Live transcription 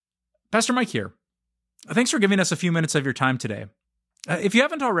Pastor Mike here. Thanks for giving us a few minutes of your time today. If you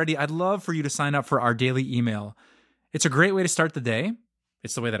haven't already, I'd love for you to sign up for our daily email. It's a great way to start the day.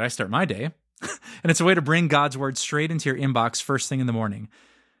 It's the way that I start my day. And it's a way to bring God's word straight into your inbox first thing in the morning.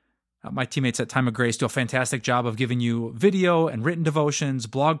 My teammates at Time of Grace do a fantastic job of giving you video and written devotions,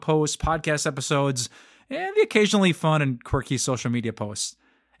 blog posts, podcast episodes, and the occasionally fun and quirky social media posts.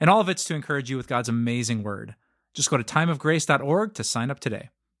 And all of it's to encourage you with God's amazing word. Just go to timeofgrace.org to sign up today.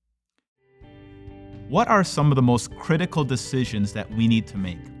 What are some of the most critical decisions that we need to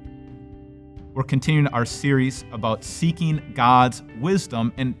make? We're continuing our series about seeking God's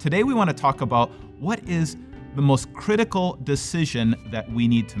wisdom, and today we want to talk about what is the most critical decision that we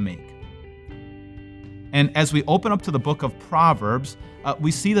need to make. And as we open up to the book of Proverbs,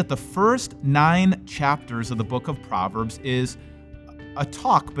 we see that the first 9 chapters of the book of Proverbs is a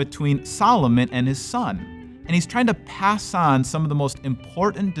talk between Solomon and his son. And he's trying to pass on some of the most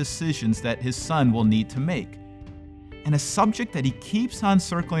important decisions that his son will need to make. And a subject that he keeps on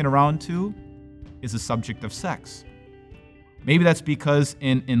circling around to is the subject of sex. Maybe that's because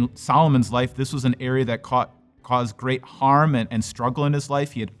in Solomon's life, this was an area that caused great harm and struggle in his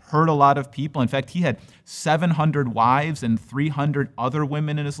life. He had hurt a lot of people. In fact, he had 700 wives and 300 other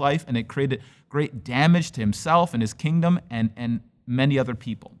women in his life, and it created great damage to himself and his kingdom and many other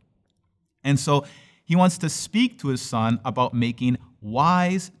people. And so he wants to speak to his son about making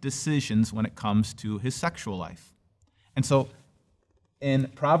wise decisions when it comes to his sexual life. And so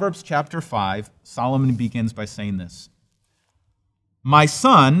in Proverbs chapter 5, Solomon begins by saying this: "My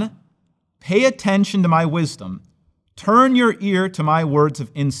son, pay attention to my wisdom. Turn your ear to my words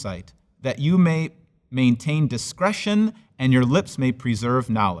of insight, that you may maintain discretion and your lips may preserve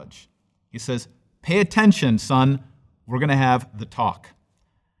knowledge." He says, pay attention, son. We're going to have the talk.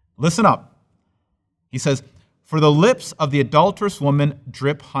 Listen up. He says, "For the lips of the adulterous woman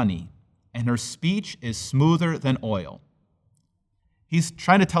drip honey, and her speech is smoother than oil." He's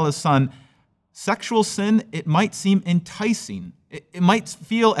trying to tell his son, sexual sin, it might seem enticing. It might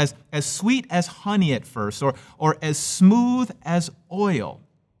feel as sweet as honey at first, or as smooth as oil.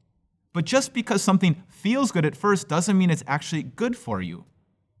 But just because something feels good at first doesn't mean it's actually good for you.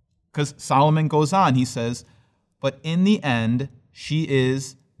 Because Solomon goes on, he says, "But in the end, she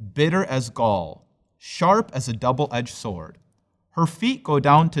is bitter as gall, sharp as a double-edged sword. Her feet go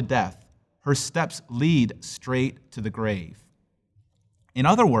down to death. Her steps lead straight to the grave." In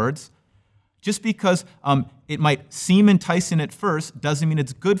other words, just because it might seem enticing at first doesn't mean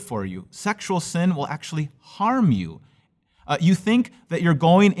it's good for you. Sexual sin will actually harm you. You think that you're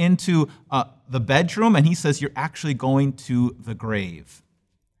going into the bedroom, and he says you're actually going to the grave.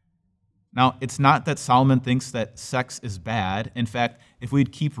 Now, it's not that Solomon thinks that sex is bad. In fact, if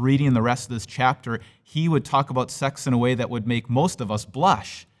we'd keep reading the rest of this chapter, he would talk about sex in a way that would make most of us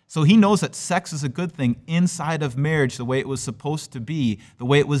blush. So he knows that sex is a good thing inside of marriage, the way it was supposed to be, the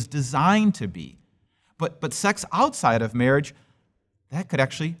way it was designed to be. But sex outside of marriage, that could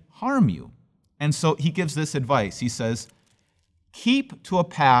actually harm you. And so he gives this advice. He says, "Keep to a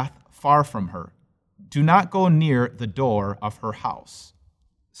path far from her. Do not go near the door of her house."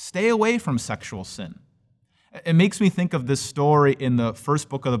 Stay away from sexual sin. It makes me think of this story in the first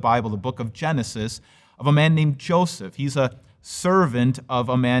book of the Bible, the book of Genesis, of a man named Joseph. He's a servant of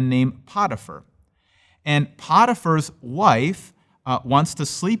a man named Potiphar. And Potiphar's wife wants to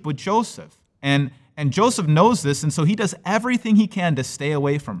sleep with Joseph. And Joseph knows this, and so he does everything he can to stay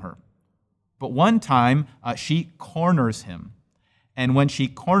away from her. But one time, she corners him. And when she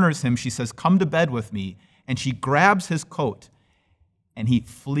corners him, she says, "Come to bed with me." And she grabs his coat, and he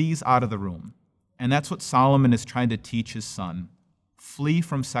flees out of the room. And that's what Solomon is trying to teach his son. Flee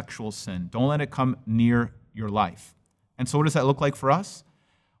from sexual sin. Don't let it come near your life. And so what does that look like for us?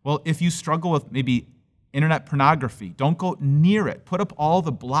 Well, if you struggle with maybe internet pornography, don't go near it. Put up all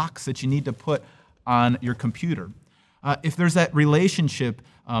the blocks that you need to put on your computer. If there's that relationship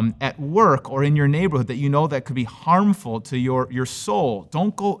at work or in your neighborhood that you know that could be harmful to your soul,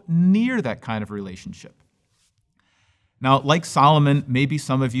 don't go near that kind of relationship. Now, like Solomon, maybe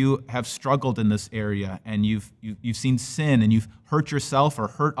some of you have struggled in this area and you've seen sin and you've hurt yourself or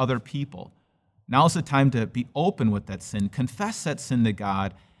hurt other people. Now's the time to be open with that sin, confess that sin to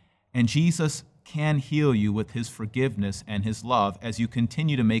God, and Jesus can heal you with his forgiveness and his love as you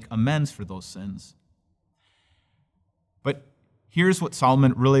continue to make amends for those sins. But here's what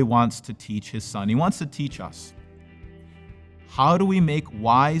Solomon really wants to teach his son. He wants to teach us. How do we make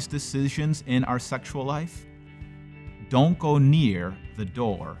wise decisions in our sexual life? Don't go near the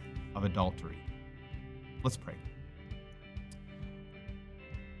door of adultery. Let's pray.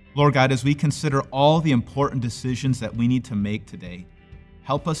 Lord God, as we consider all the important decisions that we need to make today,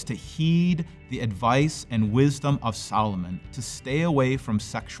 Help us to heed the advice and wisdom of Solomon to stay away from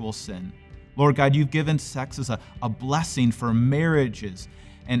sexual sin. Lord God, you've given sex as a blessing for marriages,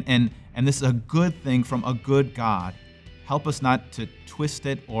 and this is a good thing from a good God. Help us not to twist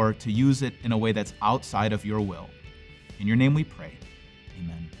it or to use it in a way that's outside of your will. In your name we pray.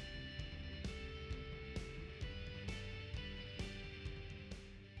 Amen.